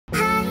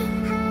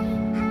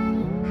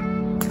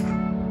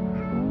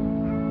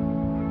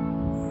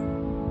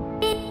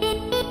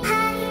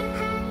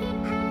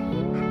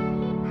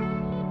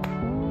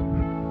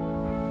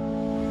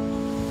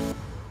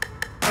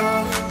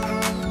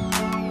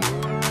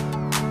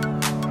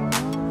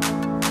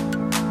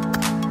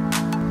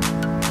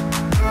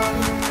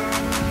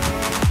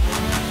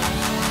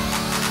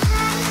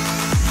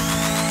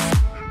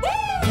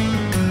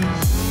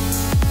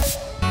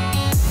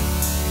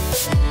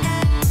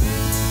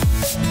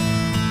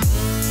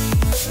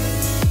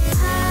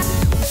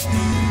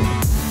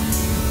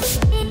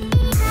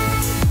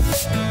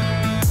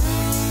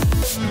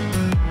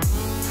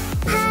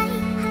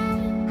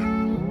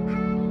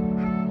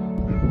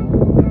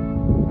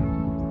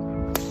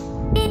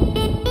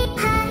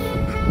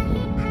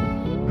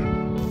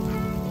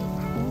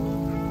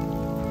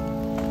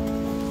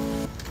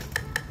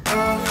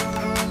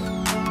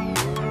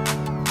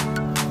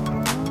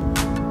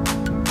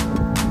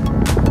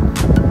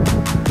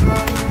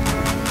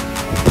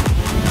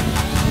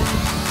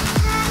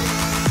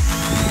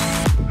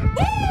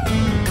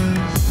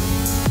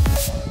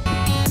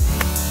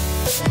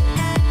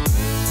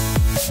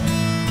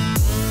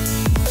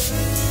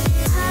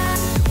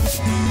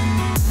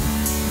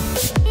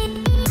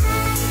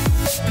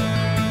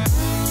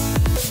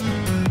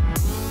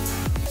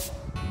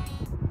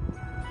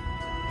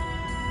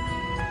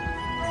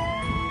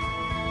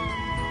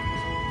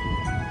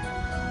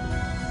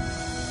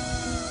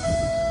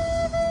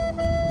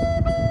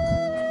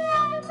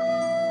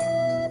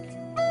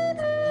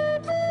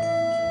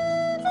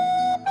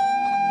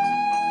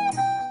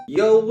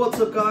Yo, what's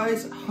up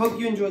guys? Hope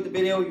you enjoyed the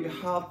video. If you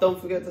have, don't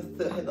forget to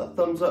hit that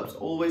thumbs up, it's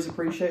always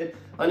appreciated.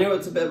 I know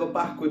it's a bit of a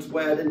backwards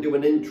way, I didn't do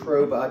an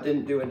intro, but I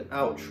didn't do an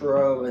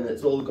outro, and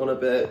it's all gone a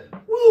bit,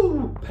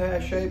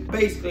 pear-shaped.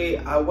 Basically,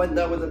 I went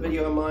there with a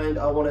video in mind.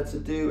 I wanted to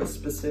do a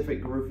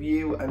specific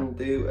review and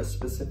do a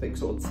specific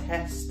sort of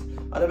test.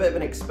 I had a bit of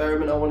an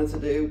experiment I wanted to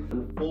do.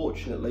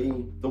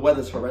 Unfortunately, the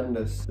weather's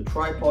horrendous. The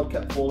tripod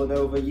kept falling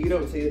over. You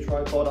don't see the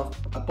tripod.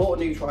 I bought a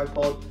new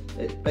tripod.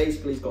 It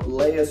basically has got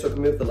layers so I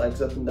can move the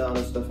legs up and down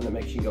and stuff, and it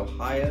makes you go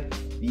higher.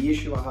 The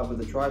issue I have with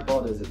the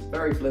tripod is it's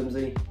very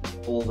flimsy,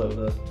 falls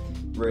over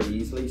really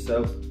easily.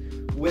 So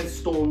with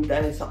Storm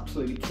Dennis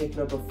absolutely kicking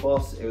up a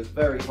fuss, it was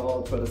very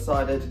hard, so I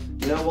decided,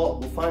 you know what,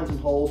 we'll find some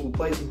holes, we'll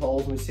play some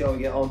holes and we'll see how we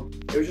get on.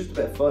 It was just a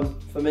bit of fun.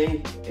 For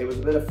me, it was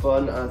a bit of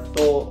fun, and I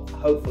thought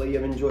hopefully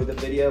you've enjoyed the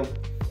video.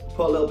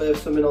 Put a little bit of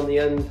something on the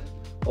end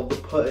of the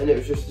putting. It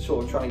was just to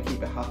sort of try and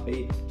keep it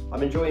happy.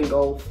 I'm enjoying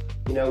golf.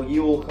 You know,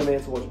 you all come here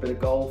to watch a bit of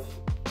golf.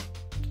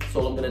 That's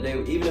all I'm gonna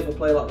do. Even if I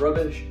play like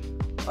rubbish,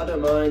 I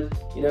don't mind.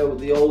 You know,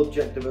 the whole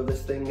objective of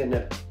this thing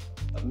and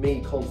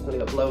me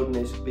constantly uploading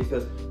is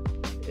because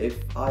if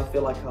I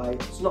feel like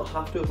it's not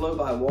have to upload,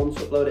 but I want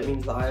to upload, it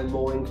means that I am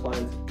more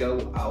inclined to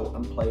go out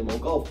and play more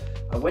golf.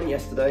 I went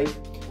yesterday,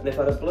 and if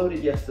I'd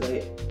uploaded yesterday,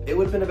 it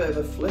would have been a bit of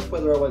a flip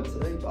whether I went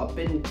today, but I've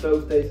been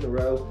both days in a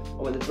row.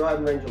 I went to the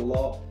driving range a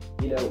lot.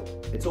 You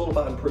know, it's all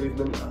about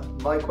improvement.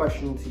 My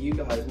question to you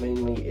guys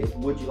mainly is,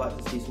 would you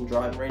like to see some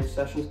driving range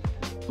sessions?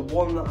 The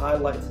one that I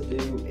like to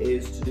do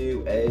is to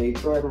do a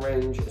driving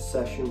range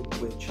session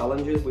with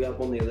challenges. We had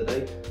one the other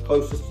day,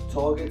 closest to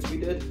targets we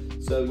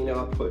did. So, you know,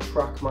 I put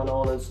TrackMan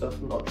on and stuff,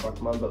 not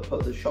TrackMan, but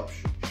put the shot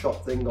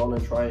thing on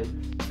and try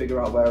and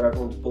figure out where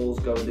everyone's balls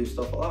go and do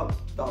stuff like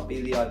that. That'd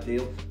be the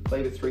ideal.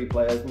 Play with 3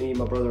 players, me,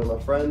 my brother and my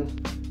friend,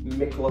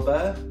 Mick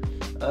Bear.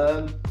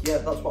 Yeah,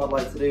 that's what I'd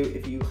like to do.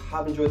 If you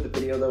have enjoyed the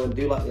video though and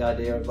do like the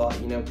idea of that,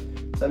 you know,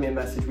 send me a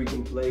message. We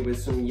can play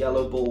with some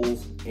yellow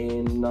balls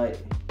in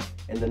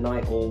the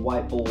night or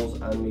white balls,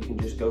 and we can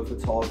just go for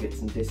targets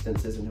and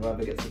distances, and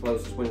whoever gets the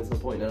closest wins to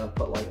the point. And I'll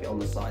put like it on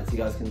the side so you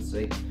guys can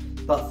see.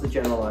 That's the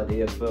general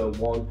idea for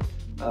one.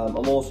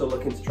 I'm also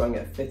looking to try and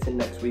get fit in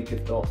next week,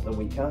 if not the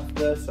week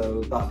after,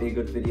 so that'd be a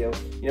good video.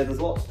 You know, there's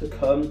lots to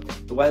come.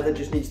 The weather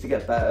just needs to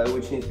get better,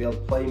 we just need to be able to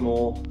play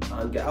more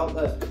and get out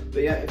there.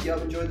 But yeah, if you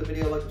have enjoyed the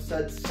video, like I've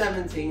said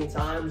 17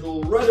 times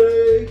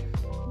already,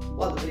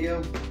 like the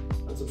video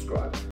and subscribe.